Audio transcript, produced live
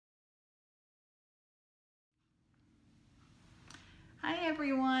Hi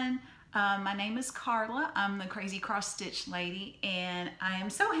everyone, my name is Carla. I'm the Crazy Cross Stitch Lady, and I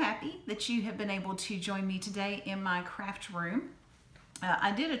am so happy that you have been able to join me today in my craft room.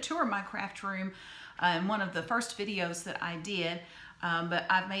 I did a tour of my craft room in one of the first videos that I did, but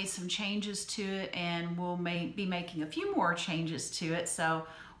I've made some changes to it and we'll be making a few more changes to it. So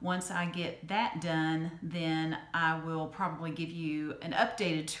once I get that done, then I will probably give you an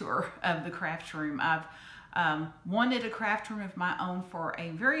updated tour of the craft room. I've wanted a craft room of my own for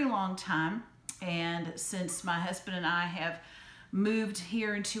a very long time, and since my husband and I have moved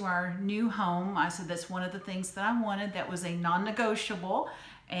here into our new home, I said that's one of the things that I wanted that was a non-negotiable,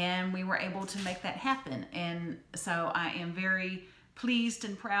 and we were able to make that happen. And so I am very pleased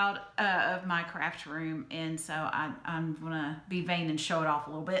and proud of my craft room, and so I'm gonna be vain and show it off a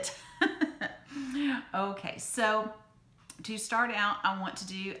little bit. Okay, so to start out, I want to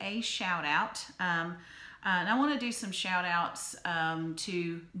do a shout out. And I want to do some shout outs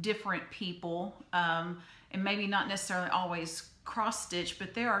to different people, and maybe not necessarily always cross stitch,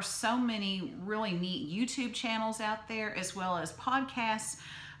 but there are so many really neat YouTube channels out there, as well as podcasts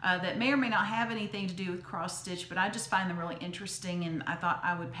that may or may not have anything to do with cross stitch, but I just find them really interesting, and I thought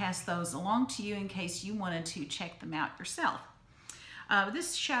I would pass those along to you in case you wanted to check them out yourself.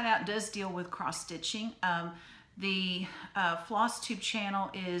 This shout out does deal with cross stitching. The Flosstube channel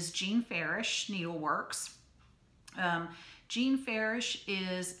is Farish Needleworks. Jean Farish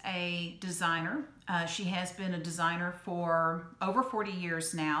is a designer. She has been a designer for over 40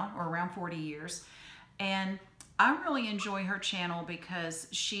 years now, or around 40 years. And I really enjoy her channel because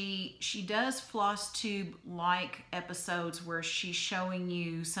she does Flosstube-like episodes where she's showing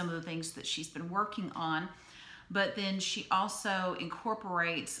you some of the things that she's been working on, but then she also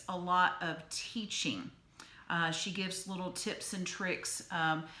incorporates a lot of teaching. She gives little tips and tricks,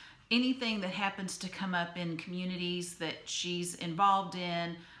 anything that happens to come up in communities that she's involved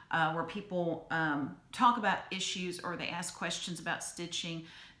in, where people talk about issues or they ask questions about stitching,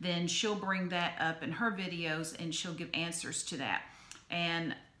 then she'll bring that up in her videos and she'll give answers to that.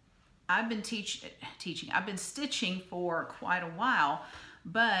 And I've been I've been stitching for quite a while,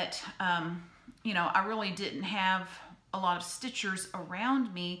 but you know, I really didn't have a lot of stitchers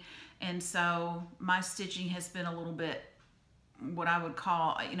around me. And so my stitching has been a little bit what I would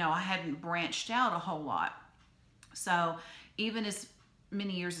call, you know, I hadn't branched out a whole lot. So even as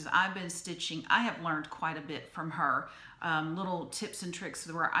many years as I've been stitching, I have learned quite a bit from her. Little tips and tricks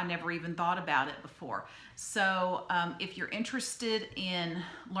where I never even thought about it before. So if you're interested in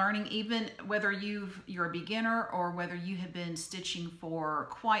learning, even whether you're a beginner or whether you have been stitching for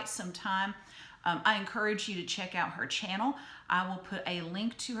quite some time, I encourage you to check out her channel. I will put a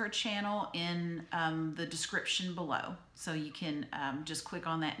link to her channel in the description below, so you can just click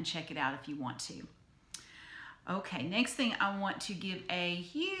on that and check it out if you want to. Okay, next thing, I want to give a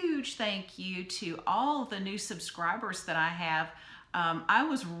huge thank you to all the new subscribers that I have. I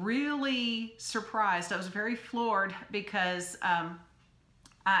was really surprised. I was very floored because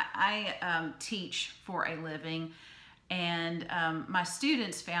I teach for a living. And my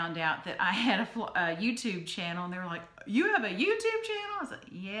students found out that I had a YouTube channel, and they were like, "You have a YouTube channel?" I was like,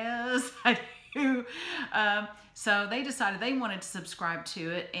 "Yes, I do." So they decided they wanted to subscribe to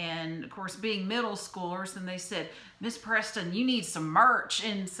it. And of course, being middle schoolers, and they said, "Miss Preston, you need some merch."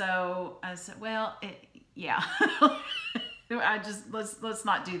 And so I said, well, yeah, let's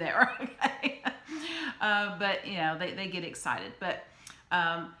not do that, right? But you know, they get excited. But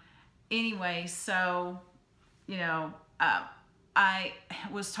anyway, so, you know, I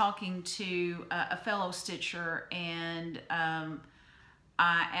was talking to a fellow stitcher, and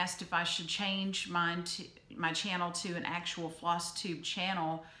I asked if I should change my channel to an actual Flosstube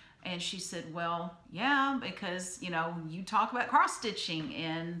channel, and she said, well, yeah, because, you know, you talk about cross stitching.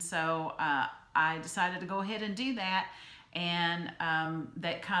 And so I decided to go ahead and do that, and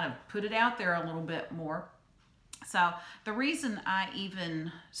that kind of put it out there a little bit more. So the reason I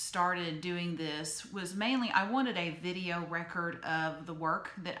even started doing this was mainly I wanted a video record of the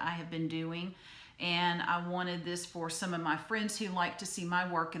work that I have been doing, and I wanted this for some of my friends who like to see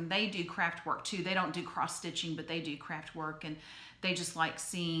my work, and they do craft work too. They don't do cross stitching, but they do craft work, and they just like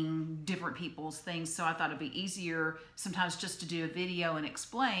seeing different people's things. So I thought it'd be easier sometimes just to do a video and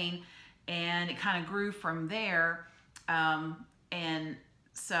explain, and it kind of grew from there. And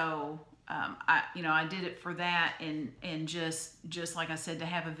so I did it for that, and just like I said, to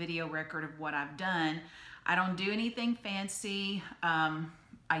have a video record of what I've done. I don't do anything fancy.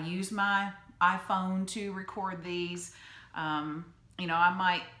 I use my iPhone to record these. You know, I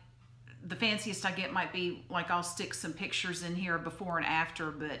might the fanciest I get might be like I'll stick some pictures in here before and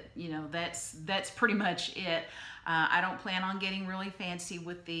after, but you know, that's pretty much it. I don't plan on getting really fancy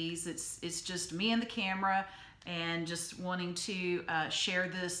with these. It's just me and the camera, and just wanting to share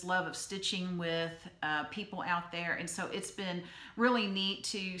this love of stitching with people out there. And so it's been really neat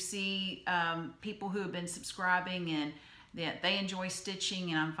to see people who have been subscribing and that they enjoy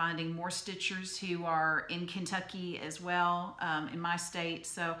stitching, and I'm finding more stitchers who are in Kentucky as well, in my state.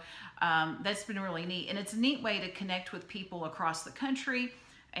 So that's been really neat, and it's a neat way to connect with people across the country,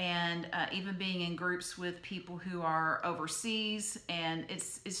 and even being in groups with people who are overseas, and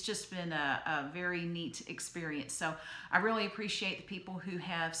it's just been a very neat experience. So I really appreciate the people who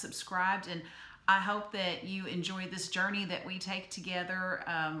have subscribed, and I hope that you enjoy this journey that we take together.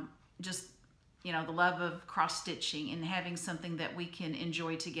 Just, you know, the love of cross stitching and having something that we can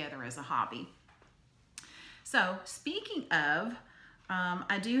enjoy together as a hobby. So speaking of,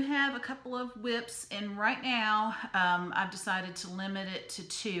 I do have a couple of whips, and right now I've decided to limit it to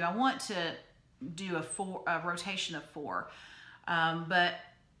 2. I want to do a rotation of 4, but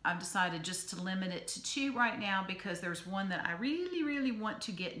I've decided just to limit it to 2 right now because there's one that I really want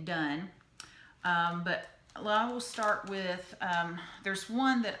to get done. But I will start with, there's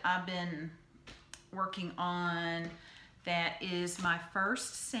one that I've been working on that is my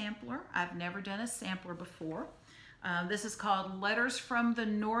first sampler. I've never done a sampler before. This is called Letters from the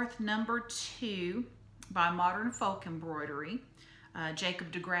North #2 by Modern Folk Embroidery.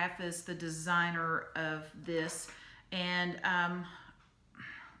 Jacob DeGraff is the designer of this, and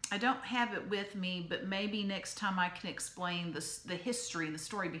I don't have it with me, but maybe next time I can explain the history and the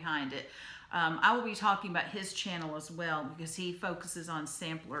story behind it. I will be talking about his channel as well because he focuses on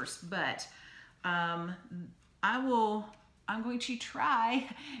samplers, but I'm going to try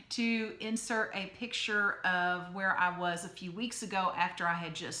to insert a picture of where I was a few weeks ago after I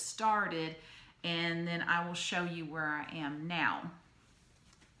had just started, and then I will show you where I am now.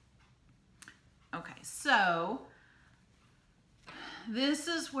 Okay, so this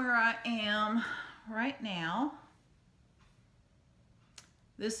is where I am right now.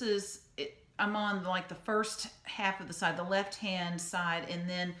 This is it. I'm on like the first half of the side, the left-hand side, and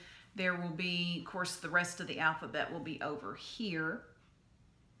then there will be, of course, the rest of the alphabet will be over here.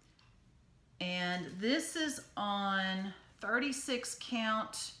 And this is on 36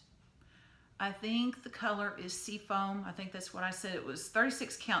 count. I think the color is seafoam. I think that's what I said. It was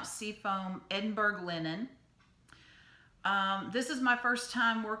 36 count seafoam Edinburgh linen. This is my first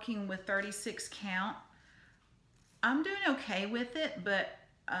time working with 36 count. I'm doing okay with it, but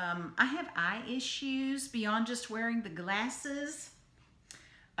I have eye issues beyond just wearing the glasses.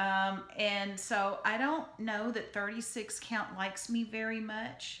 And so I don't know that 36 count likes me very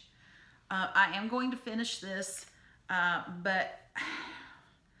much. I am going to finish this, but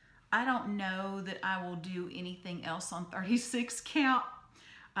I don't know that I will do anything else on 36 count.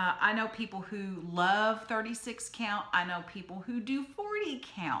 I know people who love 36 count. I know people who do 40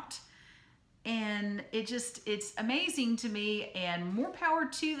 count. And it's amazing to me, and more power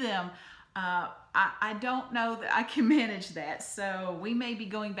to them. I don't know that I can manage that. So we may be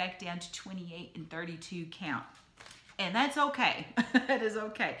going back down to 28 and 32 count. And that's okay. That is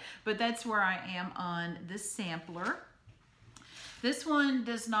okay. But that's where I am on this sampler. This one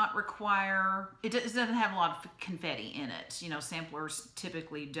does not require, it doesn't have a lot of confetti in it. You know, samplers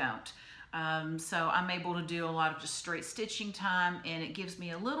typically don't. So I'm able to do a lot of just straight stitching time, and it gives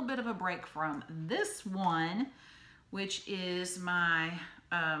me a little bit of a break from this one, which is my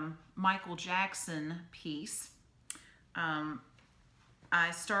Michael Jackson piece.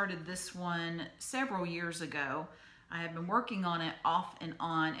 I started this one several years ago. I have been working on it off and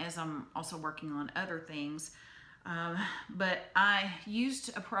on as I'm also working on other things. But I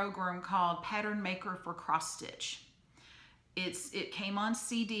used a program called Pattern Maker for Cross Stitch. It came on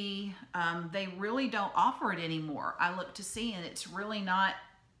CD. They really don't offer it anymore. I looked to see, and it's really not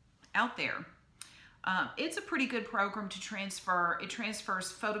out there. It's a pretty good program to transfer. It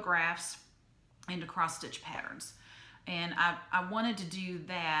transfers photographs into cross stitch patterns. And I wanted to do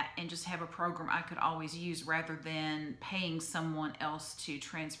that and just have a program I could always use rather than paying someone else to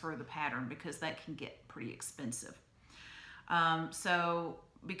transfer the pattern, because that can get pretty expensive. So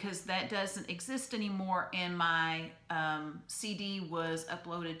because that doesn't exist anymore, and my CD was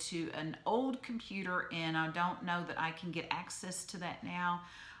uploaded to an old computer, and I don't know that I can get access to that now.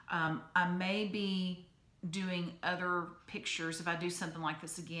 I may be doing other pictures if I do something like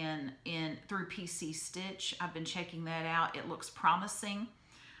this again through PC Stitch. I've been checking that out. It looks promising.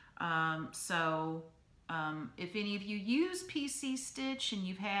 If any of you use PC Stitch and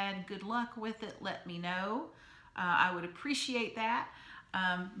you've had good luck with it, let me know. I would appreciate that.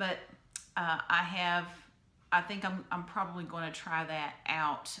 But I think I'm probably going to try that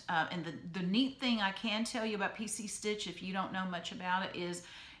out. And the neat thing I can tell you about PC Stitch, if you don't know much about it, is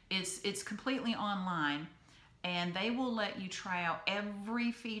it's completely online, and they will let you try out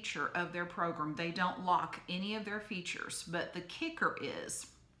every feature of their program. They don't lock any of their features, but the kicker is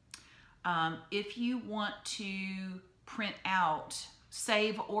if you want to print out,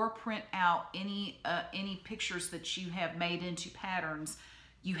 save or print out any pictures that you have made into patterns,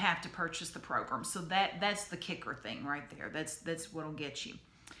 you have to purchase the program. So that's the kicker thing right there. That's what'll get you.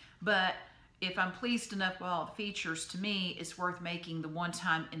 But if I'm pleased enough with all the features, to me, it's worth making the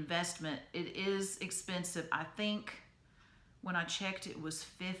one-time investment. It is expensive. I think when I checked, it was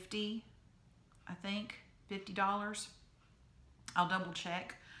 $50. I'll double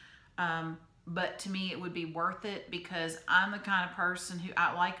check. But to me, it would be worth it because I'm the kind of person who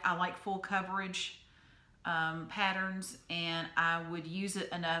I like full coverage patterns, and I would use it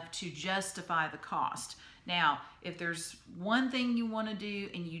enough to justify the cost. Now, if there's one thing you want to do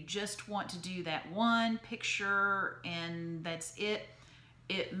and you just want to do that one picture and that's it,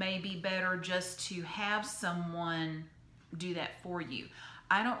 it may be better just to have someone do that for you.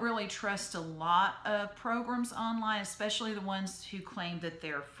 I don't really trust a lot of programs online, especially the ones who claim that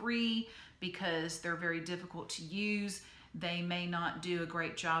they're free, because they're very difficult to use. They may not do a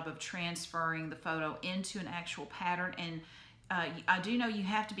great job of transferring the photo into an actual pattern. And I do know you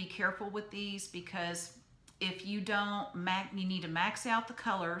have to be careful with these, because if you don't, you need to max out the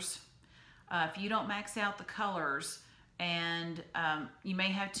colors. If you don't max out the colors, and you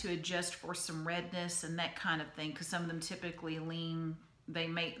may have to adjust for some redness and that kind of thing, because some of them typically lean,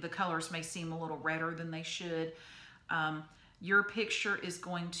 the colors may seem a little redder than they should. Your picture is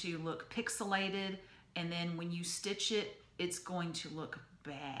going to look pixelated, and then when you stitch it, it's going to look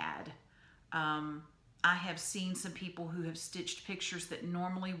bad. I have seen some people who have stitched pictures that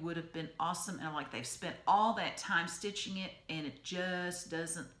normally would have been awesome, and like they've spent all that time stitching it, and it just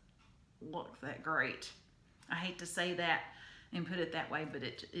doesn't look that great. I hate to say that and put it that way, but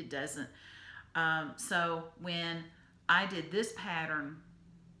it doesn't. So when I did this pattern,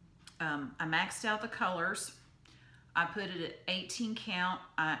 I maxed out the colors. I put it at 18 count.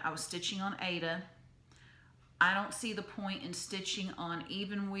 I was stitching on Aida. I don't see the point in stitching on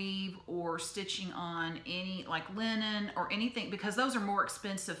even weave or stitching on any like linen or anything, because those are more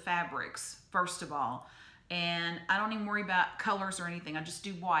expensive fabrics, first of all. And I don't even worry about colors or anything. I just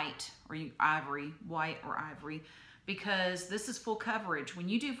do white or ivory, because this is full coverage. When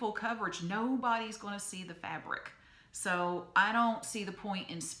you do full coverage, nobody's going to see the fabric. So I don't see the point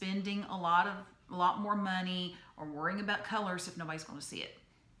in spending a lot more money or worrying about colors if nobody's going to see it.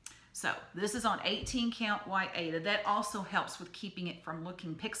 So this is on 18 count white Aida. That also helps with keeping it from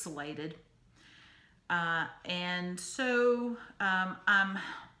looking pixelated. And so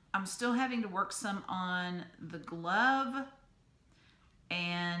I'm still having to work some on the glove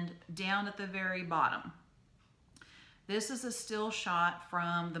and down at the very bottom. This is a still shot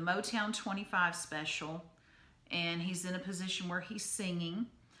from the Motown 25 special, and he's in a position where he's singing.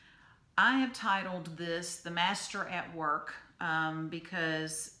 I have titled this "The Master at Work"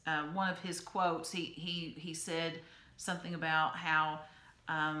 because one of his quotes, he said something about how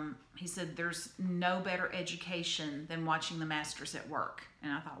he said there's no better education than watching the masters at work.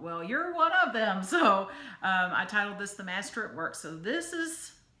 And I thought, well, you're one of them. So I titled this "The Master at Work." So this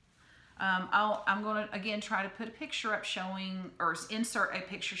is, I'm going to, again, try to put a picture up showing, or insert a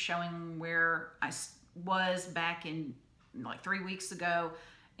picture showing where I was back in like 3 weeks ago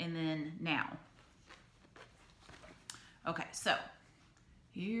and then now. Okay, so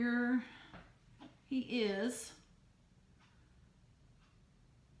here he is.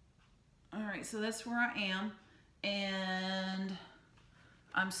 All right, so that's where I am, and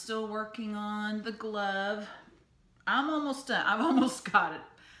I'm still working on the glove. I'm almost done. I've almost got it,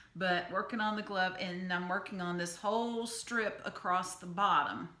 but working on the glove, and I'm working on this whole strip across the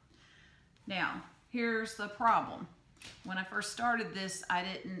bottom. Now, here's the problem. When I first started this, I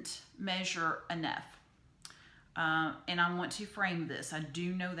didn't measure enough. And I want to frame this. I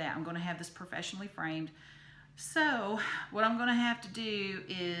do know that. I'm going to have this professionally framed. So what I'm going to have to do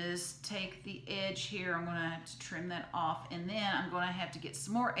is take the edge here. I'm going to have to trim that off. And then I'm going to have to get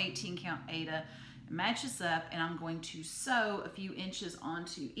some more 18 count Aida. It matches up. And I'm going to sew a few inches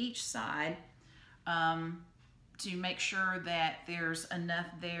onto each side to make sure that there's enough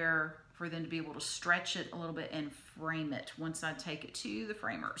there for them to be able to stretch it a little bit and frame it once I take it to the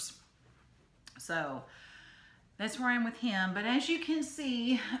framers. So that's where I am with him. But as you can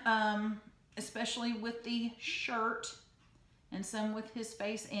see, especially with the shirt and some with his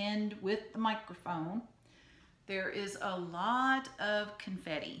face and with the microphone, there is a lot of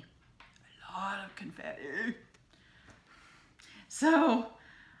confetti. lot of confetti. So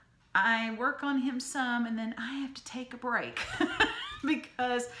I work on him some, and then I have to take a break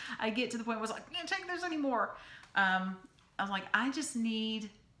because I get to the point where I was like, I can't take this anymore. I was like, I just need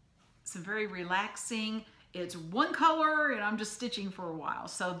some very relaxing, it's one color and I'm just stitching for a while.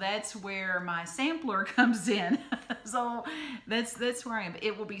 So that's where my sampler comes in. So that's where I am.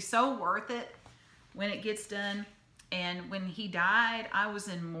 It will be so worth it when it gets done. And when he died, I was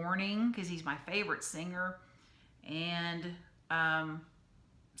in mourning because he's my favorite singer. And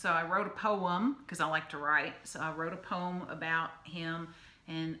so I wrote a poem because I like to write. So I wrote a poem about him,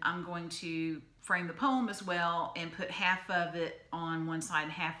 and I'm going to frame the poem as well and put half of it on one side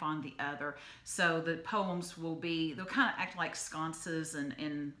and half on the other. So the poems will be, they'll kind of act like sconces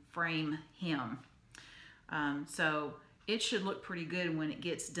and frame him. So it should look pretty good when it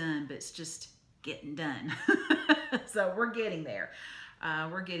gets done, but it's just getting done. So we're getting there.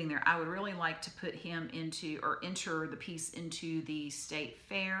 We're getting there. I would really like to put him into, or enter the piece into the state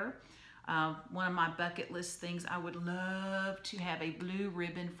fair. One of my bucket list things, I would love to have a blue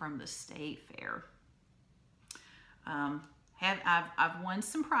ribbon from the state fair. I've won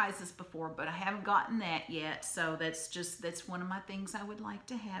some prizes before, but I haven't gotten that yet. So that's one of my things I would like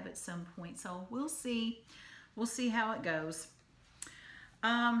to have at some point. So we'll see. We'll see how it goes.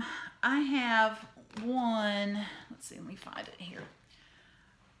 I have one, let's see, let me find it here.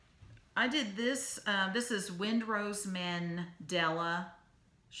 I did this, this is Windrose Mandela,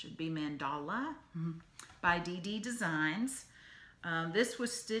 should be Mandala, by DD Designs. This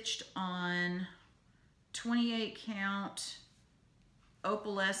was stitched on 28 count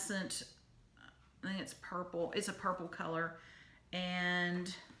opalescent, I think it's purple, it's a purple color,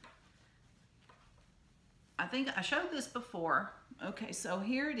 and I think I showed this before. Okay, so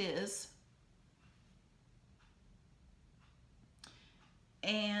here it is.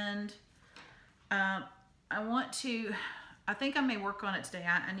 And I think I may work on it today.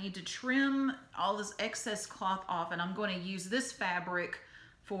 I need to trim all this excess cloth off, and I'm going to use this fabric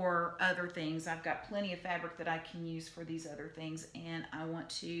for other things. I've got plenty of fabric that I can use for these other things, and I want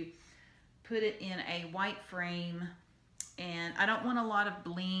to put it in a white frame. And I don't want a lot of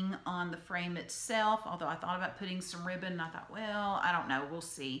bling on the frame itself, although I thought about putting some ribbon, and I thought, well, I don't know, we'll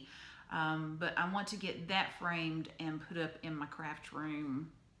see. But I want to get that framed and put up in my craft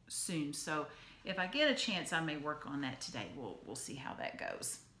room soon. So if I get a chance, I may work on that today. We'll see how that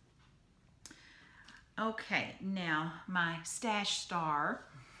goes. Okay, now my stash star.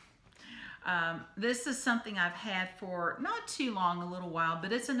 This is something I've had for not too long, a little while,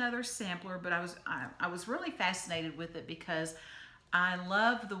 but it's another sampler. But I was really fascinated with it because I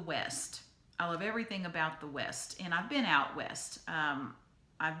love the West. I love everything about the West, and I've been out West.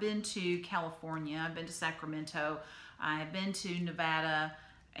 I've been to California, I've been to Sacramento, I've been to Nevada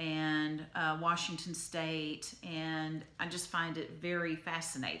and Washington State, and I just find it very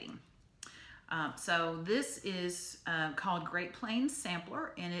fascinating. So this is called Great Plains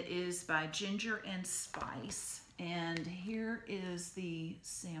Sampler, and it is by Ginger and Spice. And here is the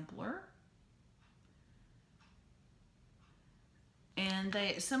sampler. And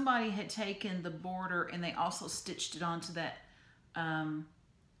somebody had taken the border and they also stitched it onto that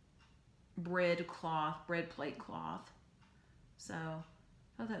bread plate cloth. So I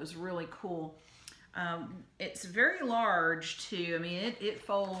thought that was really cool. It's very large too. I mean, it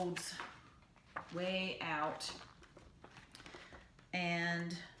folds way out,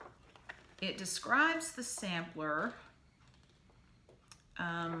 and it describes the sampler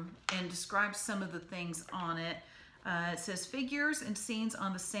and describes some of the things on it. It says, figures and scenes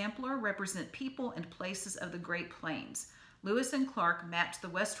on the sampler represent people and places of the Great Plains. Lewis and Clark mapped the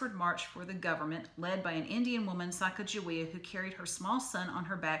westward march for the government, led by an Indian woman, Sacagawea, who carried her small son on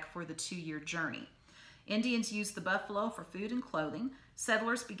her back for the 2-year journey. Indians used the buffalo for food and clothing.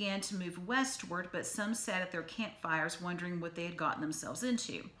 Settlers began to move westward, but some sat at their campfires wondering what they had gotten themselves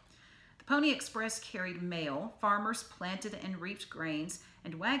into. The Pony Express carried mail, farmers planted and reaped grains,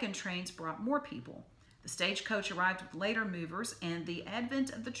 and wagon trains brought more people. The stagecoach arrived with later movers, and the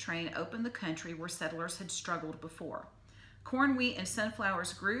advent of the train opened the country where settlers had struggled before. Corn, wheat, and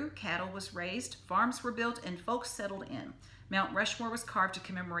sunflowers grew, cattle was raised, farms were built, and folks settled in. Mount Rushmore was carved to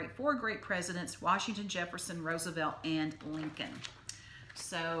commemorate 4 great presidents: Washington, Jefferson, Roosevelt, and Lincoln.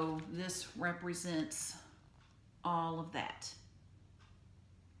 So this represents all of that.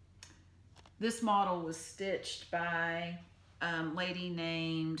 This model was stitched by a lady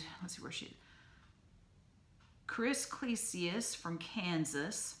named, let's see where she is, Chris Clesius from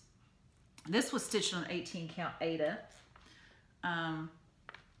Kansas. This was stitched on 18 count Aida.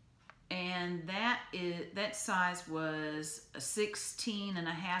 and that size was a 16.5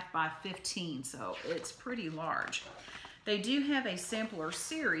 by 15, so it's pretty large. They do have a sampler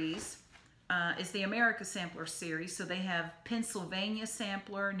series. It's the America Sampler Series. So they have Pennsylvania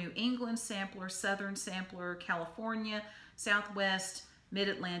Sampler, New England Sampler, Southern Sampler, California, Southwest,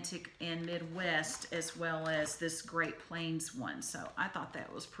 Mid-Atlantic, and Midwest, as well as this Great Plains one. So I thought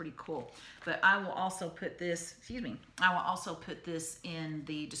that was pretty cool. But I will also put this, I will also put this in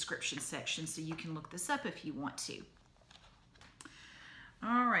the description section so you can look this up if you want to.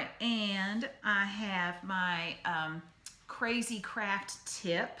 All right, and I have my Crazy Craft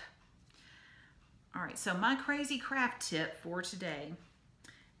tip. All right, so my crazy craft tip for today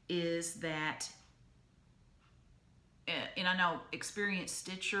is that, and I know experienced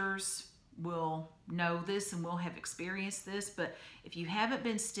stitchers will know this and will have experienced this, but if you haven't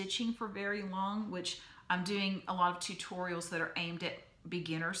been stitching for very long, which I'm doing a lot of tutorials that are aimed at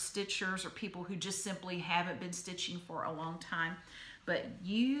beginner stitchers or people who just simply haven't been stitching for a long time, but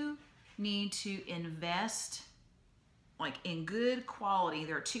you need to invest like in good quality.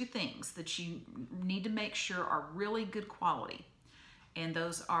 There are two things that you need to make sure are really good quality, and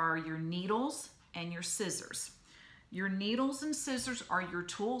those are your needles and your scissors. Your needles and scissors are your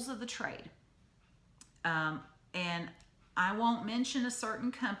tools of the trade. And I won't mention a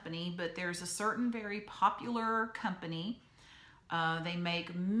certain company, but there's a certain very popular company. They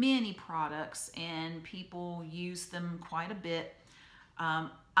make many products and people use them quite a bit.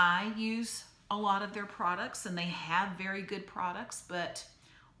 I use a lot of their products and they have very good products, but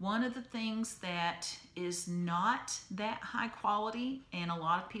one of the things that is not that high quality, and a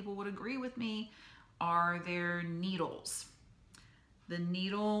lot of people would agree with me, are their needles. The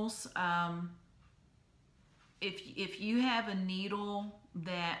needles, if you have a needle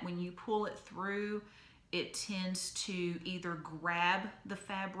that when you pull it through, it tends to either grab the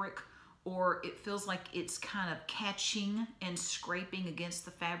fabric or it feels like it's kind of catching and scraping against the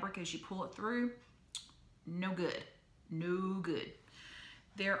fabric as you pull it through, no good, no good.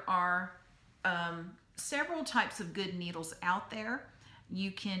 There are several types of good needles out there. You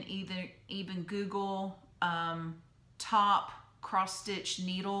can even Google top cross-stitch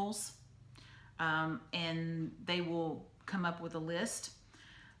needles and they will come up with a list.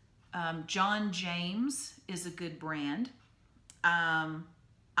 John James is a good brand.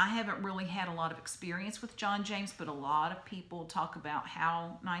 I haven't really had a lot of experience with John James, but a lot of people talk about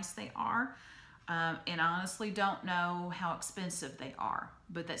how nice they are. And I honestly don't know how expensive they are,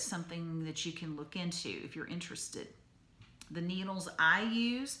 but that's something that you can look into if you're interested. The needles I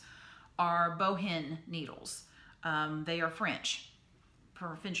use are Bohin needles. They are French,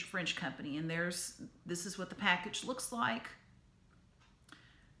 for a French company, and this is what the package looks like.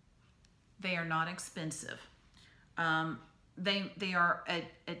 They are not expensive. They are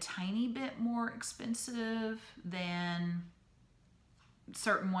a tiny bit more expensive than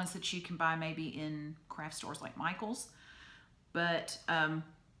certain ones that you can buy maybe in craft stores like Michael's, but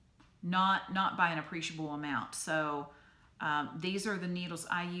not by an appreciable amount. So these are the needles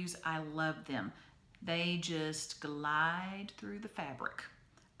I use. I love them. They just glide through the fabric.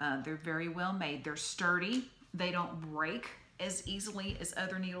 They're very well made. They're sturdy. They don't break as easily as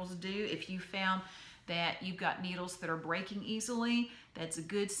other needles do. If you found that you've got needles that are breaking easily, that's a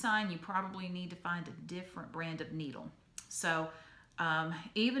good sign. You probably need to find a different brand of needle. So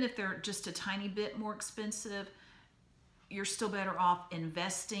even if they're just a tiny bit more expensive, you're still better off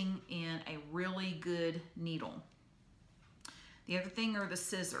investing in a really good needle. The other thing are the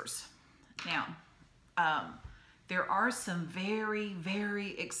scissors. Now, there are some very,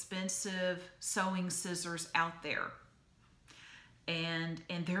 very expensive sewing scissors out there, and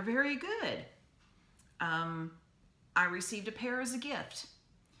they're very good. I received a pair as a gift.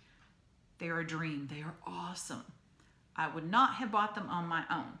 They're a dream. They are awesome. I would not have bought them on my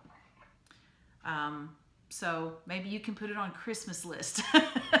own. So maybe you can put it on Christmas list.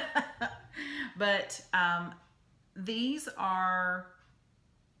 But these are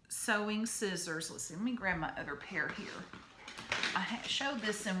sewing scissors. Let's see, let me grab my other pair here. I showed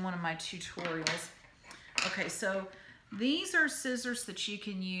this in one of my tutorials. Okay, so these are scissors that you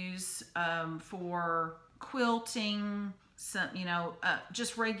can use for quilting,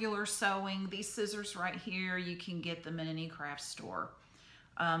 just regular sewing. These scissors right here, you can get them in any craft store.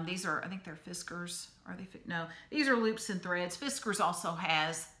 These are, I think they're Fiskars. Are they? No, these are Loops and Threads. Fiskars also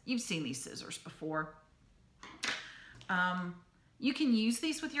has, you've seen these scissors before. You can use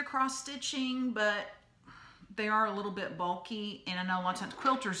these with your cross stitching, but they are a little bit bulky, and I know a lot of times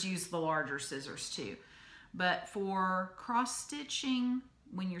quilters use the larger scissors too. But for cross stitching,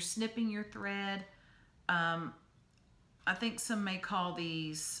 when you're snipping your thread, I think some may call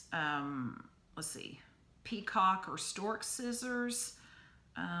these, let's see, peacock or stork scissors,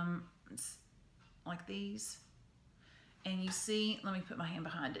 it's like these. And you see, let me put my hand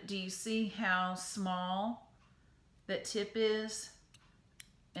behind it. Do you see how small that tip is?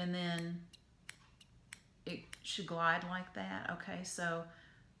 And then it should glide like that. Okay, so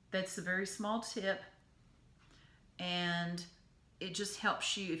that's a very small tip, and it just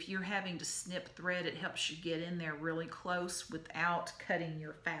helps you, if you're having to snip thread, it helps you get in there really close without cutting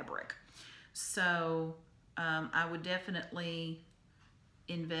your fabric. So I would definitely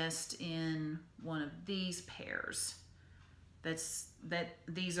invest in one of these pairs.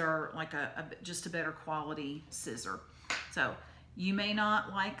 These are like just a better quality scissor. So you may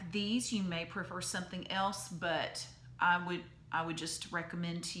not like these, you may prefer something else, but I would just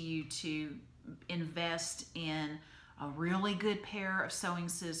recommend to you to invest in a really good pair of sewing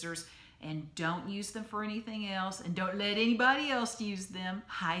scissors, and don't use them for anything else, and don't let anybody else use them.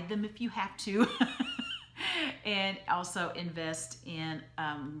 Hide them if you have to. And also invest in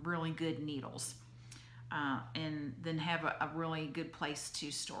really good needles, and then have a really good place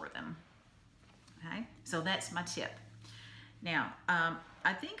to store them. Okay, so that's my tip. Now,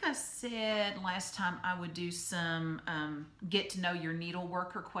 I think I said last time I would do some get to know your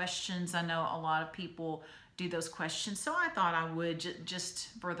needleworker questions. I know a lot of people do those questions, so I thought I would just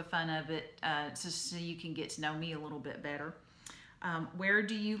for the fun of it, just so you can get to know me a little bit better. Where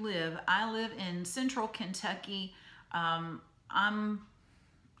do you live? I live in central Kentucky. I'd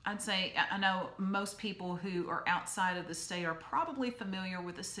say I know most people who are outside of the state are probably familiar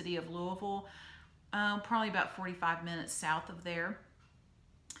with the city of Louisville, probably about 45 minutes south of there.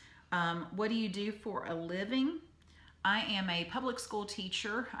 What do you do for a living? I am a public school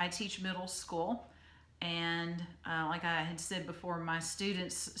teacher. I teach middle school. And like I had said before,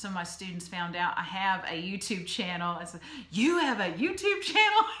 some of my students found out I have a YouTube channel. I said, "You have a YouTube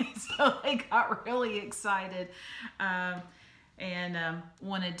channel?" So they got really excited and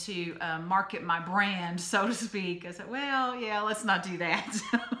wanted to market my brand, so to speak. I said, well, yeah, let's not do that.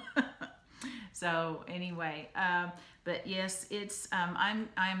 So anyway, but yes, it's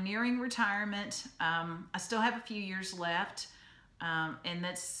I'm nearing retirement. I still have a few years left, and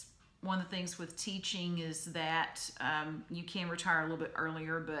that's one of the things with teaching is that you can retire a little bit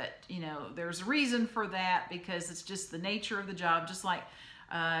earlier, but you know, there's a reason for that, because it's just the nature of the job. Just like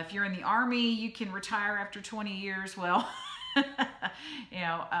if you're in the Army, you can retire after 20 years. Well, you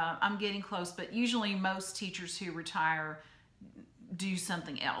know, I'm getting close, but usually most teachers who retire do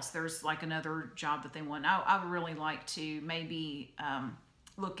something else. There's like another job that they want. I would really like to maybe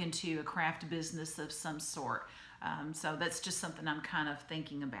look into a craft business of some sort. So that's just something I'm kind of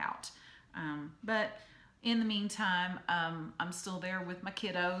thinking about. But in the meantime, I'm still there with my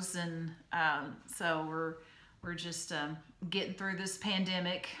kiddos, and so we're just getting through this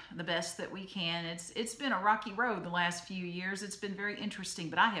pandemic the best that we can. It's been a rocky road the last few years. It's been very interesting,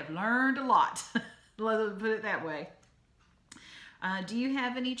 but I have learned a lot. Let's put it that way. Do you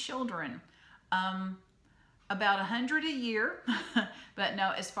have any children? About 100 a year, but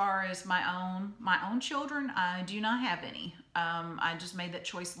no, as far as my own children, I do not have any. I just made that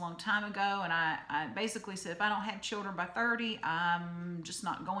choice a long time ago, and I basically said if I don't have children by 30, I'm just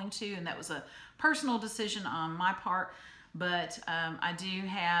not going to, and that was a personal decision on my part. But I do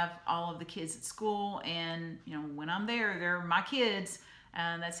have all of the kids at school, and you know, when I'm there, they're my kids,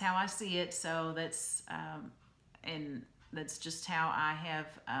 and that's how I see it. So that's just how I have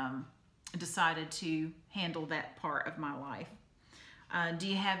decided to handle that part of my life. Do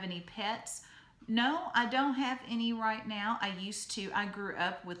you have any pets? No, I don't have any right now. I used to. I grew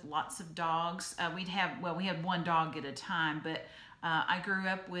up with lots of dogs. We had one dog at a time, but I grew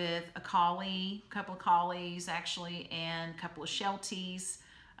up with a collie, a couple of collies actually, and a couple of Shelties,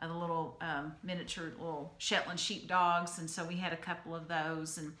 the little miniature little Shetland sheepdogs, and so we had a couple of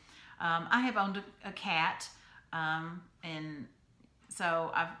those. And I have owned a cat, and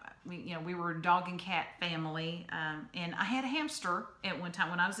so we were a dog and cat family, and I had a hamster at one time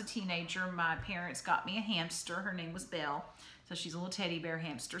when I was a teenager. My parents got me a hamster. Her name was Belle, so she's a little teddy bear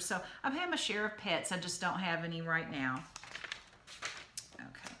hamster. So I've had my share of pets. I just don't have any right now.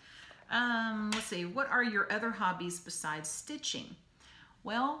 Okay, let's see. What are your other hobbies besides stitching?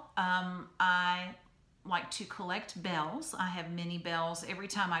 Well, I like to collect bells. I have many bells. Every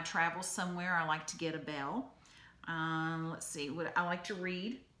time I travel somewhere, I like to get a bell. Let's see, what I like to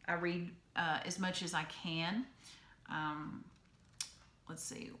read. I read as much as I can. Let's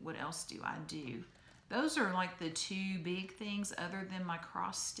see, what else do I do? Those are like the two big things other than my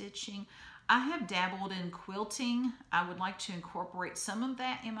cross stitching. I have dabbled in quilting. I would like to incorporate some of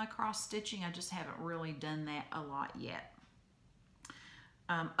that in my cross stitching. I just haven't really done that a lot yet.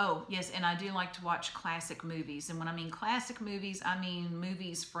 Oh, yes, and I do like to watch classic movies. And when I mean classic movies, I mean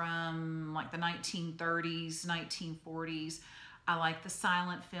movies from like the 1930s, 1940s. I like the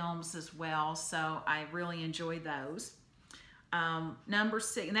silent films as well, so I really enjoy those. Number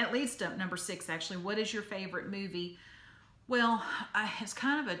 6, and that leads to number 6 actually. What is your favorite movie? Well, it's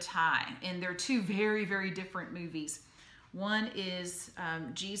kind of a tie, and they're two very, very different movies. One is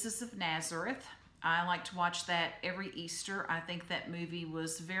Jesus of Nazareth. I like to watch that every Easter. I think that movie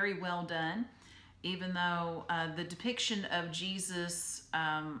was very well done, even though the depiction of Jesus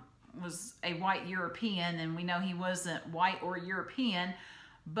was a white European, and we know he wasn't white or European,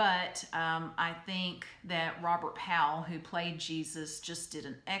 but I think that Robert Powell, who played Jesus, just did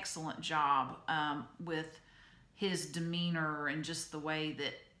an excellent job with his demeanor and just the way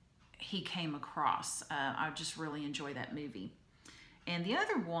that he came across. I just really enjoy that movie. And the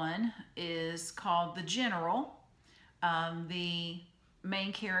other one is called The General. The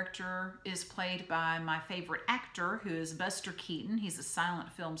main character is played by my favorite actor, who is Buster Keaton. He's a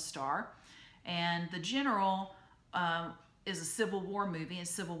silent film star. And The General is a Civil War movie, and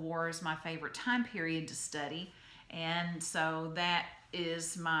Civil War is my favorite time period to study. And so that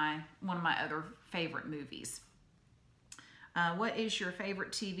is one of my other favorite movies. What is your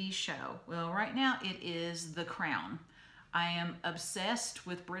favorite TV show? Well, right now it is The Crown. I am obsessed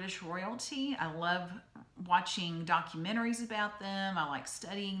with British royalty. I love watching documentaries about them. I like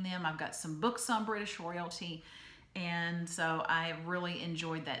studying them. I've got some books on British royalty, and so I have really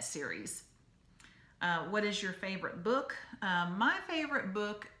enjoyed that series. What is your favorite book? My favorite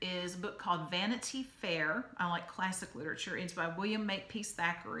book is a book called Vanity Fair. I like classic literature. It's by William Makepeace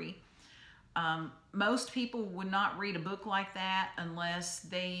Thackeray. Most people would not read a book like that unless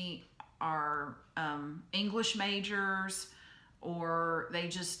they are English majors, or they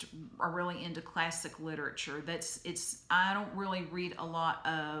just are really into classic literature. I don't really read a lot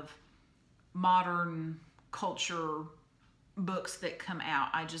of modern culture books that come out.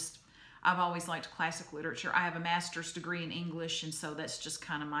 I've always liked classic literature. I have a master's degree in English, and so that's just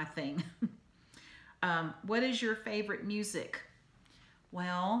kind of my thing. What is your favorite music?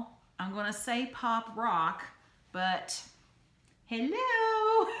 Well, I'm going to say pop rock, but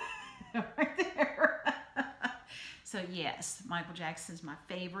hello, right there. So yes, Michael Jackson's my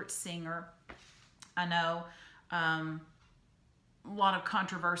favorite singer. I know a lot of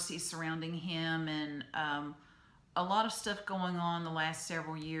controversy surrounding him, and a lot of stuff going on the last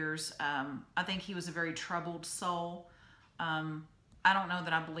several years. I think he was a very troubled soul. I don't know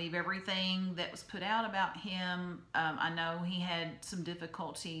that I believe everything that was put out about him. I know he had some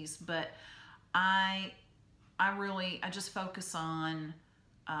difficulties, but I just focus on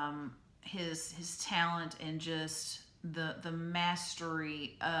his talent and just the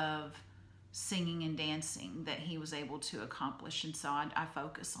mastery of singing and dancing that he was able to accomplish, and so I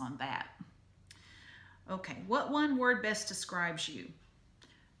focus on that. Okay, what one word best describes you?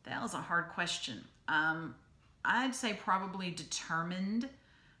 That was a hard question. I'd say probably determined,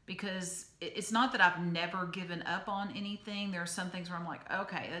 because it's not that I've never given up on anything. There are some things where I'm like,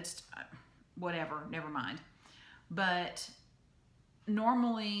 okay, that's whatever, never mind. But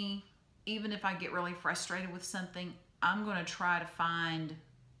normally, even if I get really frustrated with something, I'm going to try to find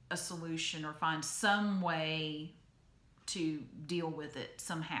a solution or find some way to deal with it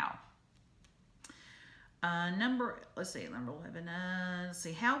somehow. Number 11. Let's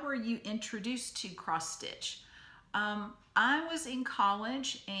see. How were you introduced to cross stitch? I was in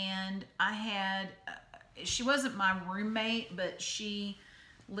college, and I had, she wasn't my roommate, but she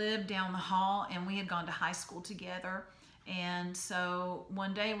lived down the hall, and we had gone to high school together. And so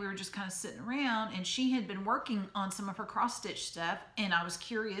one day we were just kind of sitting around, and she had been working on some of her cross stitch stuff, and I was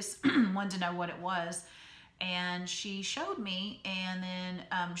curious, wanted to know what it was. And she showed me, and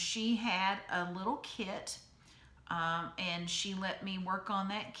then she had a little kit, and she let me work on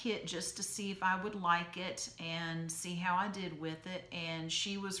that kit just to see if I would like it and see how I did with it. And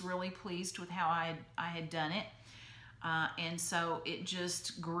she was really pleased with how I had done it. And so it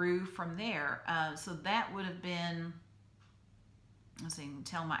just grew from there. So that would have been, let's see,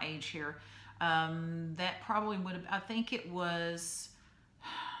 tell my age here. That probably would have, I think it was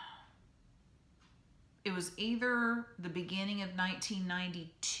either the beginning of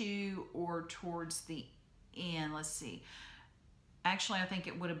 1992 or towards the end. Let's see. Actually, I think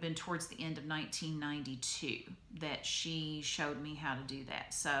it would have been towards the end of 1992 that she showed me how to do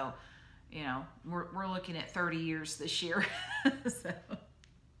that. So, you know, we're looking at 30 years this year. So,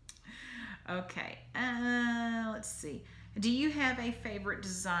 okay. Let's see. Do you have a favorite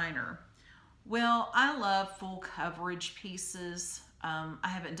designer? Well, I love full coverage pieces. I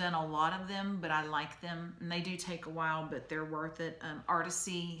haven't done a lot of them, but I like them. And they do take a while, but they're worth it.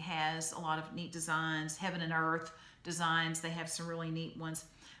 Artisy has a lot of neat designs. Heaven and Earth designs, they have some really neat ones.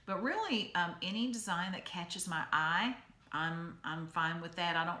 But really, any design that catches my eye, I'm fine with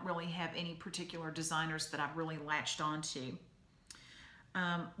that. I don't really have any particular designers that I've really latched onto.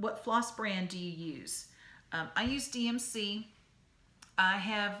 What floss brand do you use? I use DMC. I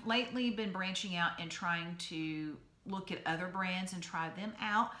have lately been branching out and trying to look at other brands and try them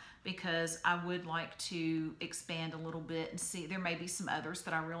out because I would like to expand a little bit and see. There may be some others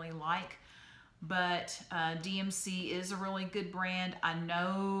that I really like, but DMC is a really good brand. I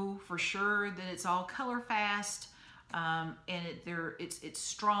know for sure that it's all color fast, and it's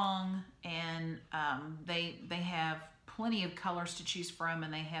strong, and they have plenty of colors to choose from,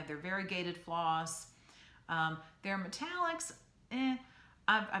 and they have their variegated floss. Their metallics,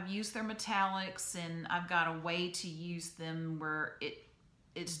 I've used their metallics, and I've got a way to use them where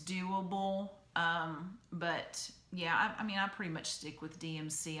it's doable. But yeah, I mean, I pretty much stick with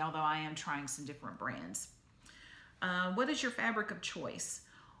DMC, although I am trying some different brands. What is your fabric of choice?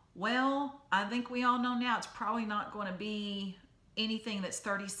 Well, I think we all know now it's probably not going to be anything that's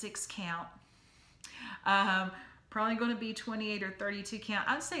 36 count. Probably going to be 28 or 32 count.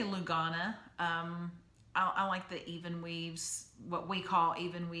 I'd say Lugana. I like the even weaves, what we call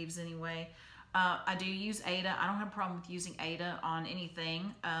even weaves anyway. I do use Ada. I don't have a problem with using Ada on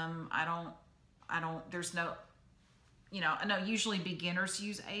anything. There's no, I know usually beginners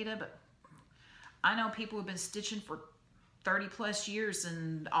use Ada, but I know people who've been stitching for 30 plus years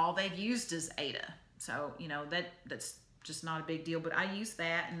and all they've used is Ada. So, that's just not a big deal, but I use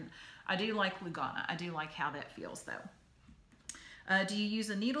that, and I do like Lugana. I do like how that feels though. Do you use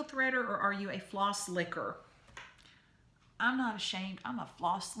a needle threader or are you a floss licker? I'm not ashamed. I'm a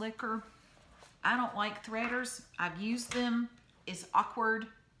floss licker. I don't like threaders. I've used them. It's awkward.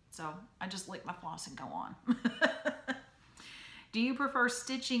 So I just lick my floss and go on. Do you prefer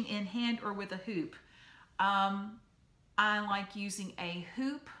stitching in hand or with a hoop? I like using a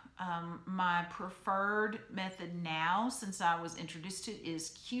hoop. My preferred method now, since I was introduced to it, is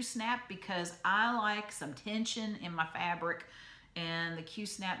Q-snap because I like some tension in my fabric. And the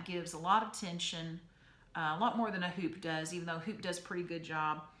Q-snap gives a lot of tension, a lot more than a hoop does, even though a hoop does a pretty good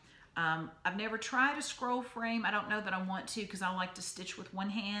job. I've never tried a scroll frame. I don't know that I want to because I like to stitch with one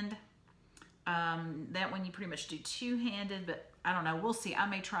hand. That one you pretty much do two-handed, but I don't know. We'll see. I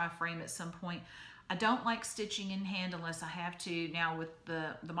may try a frame at some point. I don't like stitching in hand unless I have to. Now with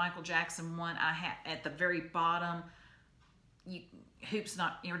the Michael Jackson one, I have at the very bottom, you're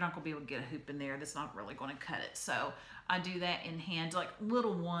not going to be able to get a hoop in there. That's not really going to cut it. So I do that in hand. Like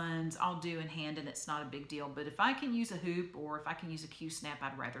little ones I'll do in hand and it's not a big deal. But if I can use a hoop or if I can use a Q-snap,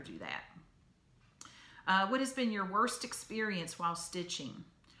 I'd rather do that. What has been your worst experience while stitching?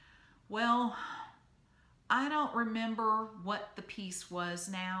 Well, I don't remember what the piece was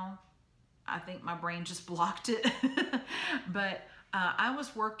now. I think my brain just blocked it. But I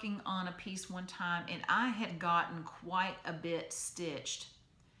was working on a piece one time and I had gotten quite a bit stitched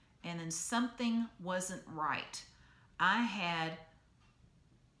and then something wasn't right. I had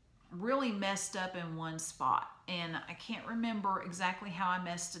really messed up in one spot and I can't remember exactly how I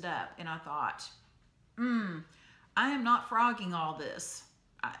messed it up. And I thought, I am not frogging all this.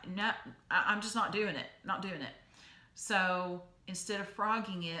 I'm just not doing it. So instead of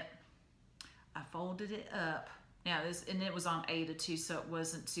frogging it, I folded it up. Now and it was on Ada too, so it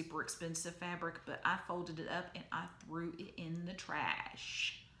wasn't super expensive fabric, but I folded it up and I threw it in the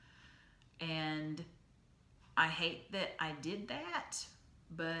trash. And I hate that I did that,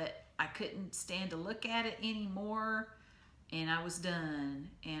 but I couldn't stand to look at it anymore. And I was done.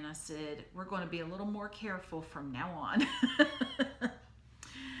 And I said, we're going to be a little more careful from now on.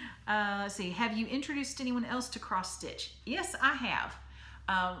 Let's see, have you introduced anyone else to cross stitch? Yes, I have.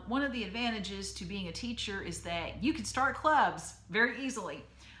 One of the advantages to being a teacher is that you can start clubs very easily.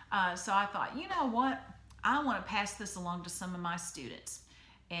 So I thought, you know what? I want to pass this along to some of my students.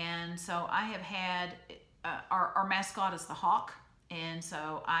 And so I have had, our mascot is the hawk. And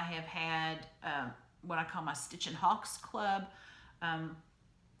so I have had what I call my Stitch and Hawks Club.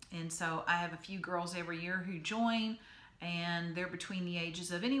 And so I have a few girls every year who join, and they're between the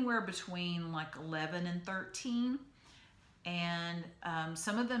ages of anywhere between like 11 and 13. And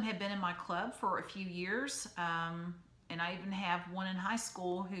some of them have been in my club for a few years. And I even have one in high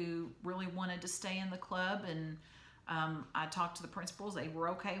school who really wanted to stay in the club. And I talked to the principals. They were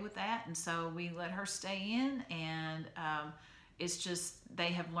okay with that. And so we let her stay in. And it's just,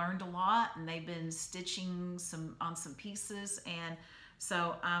 they have learned a lot. And they've been stitching on some pieces. And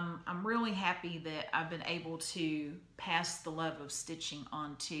So I'm really happy that I've been able to pass the love of stitching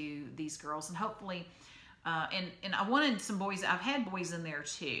on to these girls, and hopefully, and I wanted some boys. I've had boys in there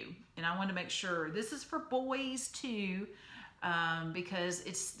too, and I want to make sure this is for boys too,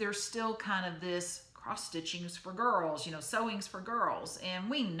 because there's still kind of this cross stitching is for girls, you know, sewing's for girls, and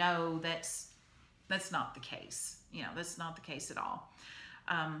we know that's not the case. You know, that's not the case at all.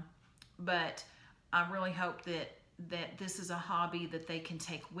 But I really hope that this is a hobby that they can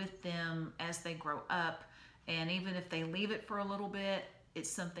take with them as they grow up, and even if they leave it for a little bit, it's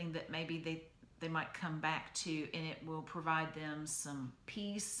something that maybe they might come back to, and it will provide them some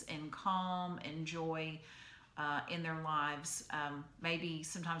peace and calm and joy in their lives, maybe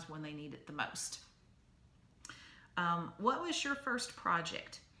sometimes when they need it the most. What was your first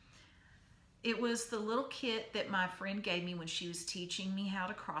project? It was the little kit that my friend gave me when she was teaching me how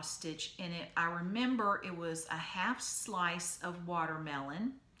to cross stitch. And I remember it was a half slice of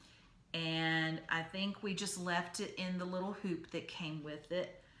watermelon. And I think we just left it in the little hoop that came with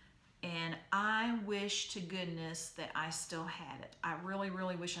it. And I wish to goodness that I still had it. I really,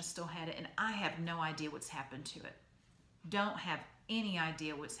 really wish I still had it. And I have no idea what's happened to it. Don't have any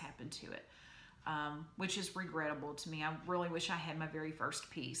idea what's happened to it, which is regrettable to me. I really wish I had my very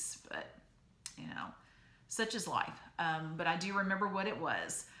first piece, but you know, such is life. But I do remember what it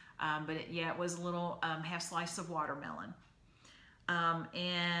was. It was a little half slice of watermelon.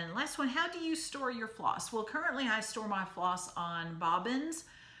 And last one, how do you store your floss? Well, currently I store my floss on bobbins,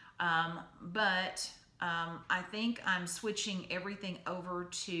 but I think I'm switching everything over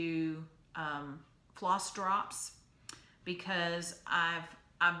to floss drops, because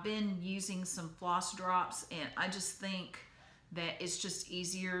I've been using some floss drops, and I just think that it's just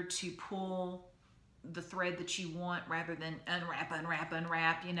easier to pull the thread that you want rather than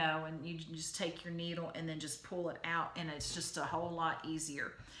unwrap, you know, and you just take your needle and then just pull it out, and it's just a whole lot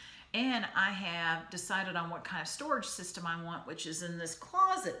easier. And I have decided on what kind of storage system I want, which is in this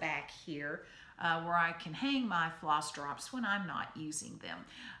closet back here, where I can hang my floss drops when I'm not using them.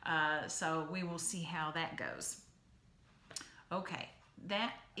 So we will see how that goes. Okay,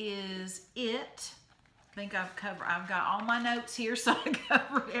 that is it. I think I've got all my notes here, so I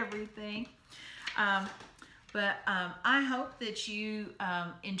covered everything. I hope that you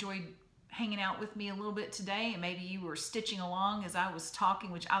enjoyed hanging out with me a little bit today, and maybe you were stitching along as I was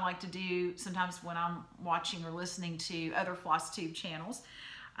talking, which I like to do sometimes when I'm watching or listening to other Flosstube channels.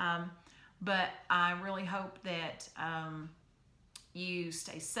 But I really hope that you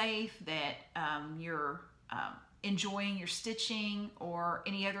stay safe, that you're enjoying your stitching or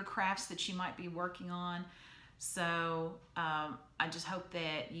any other crafts that you might be working on. So I just hope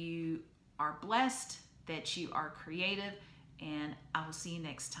that you are blessed, that you are creative, and I will see you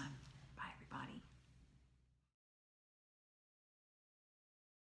next time. Bye, everybody.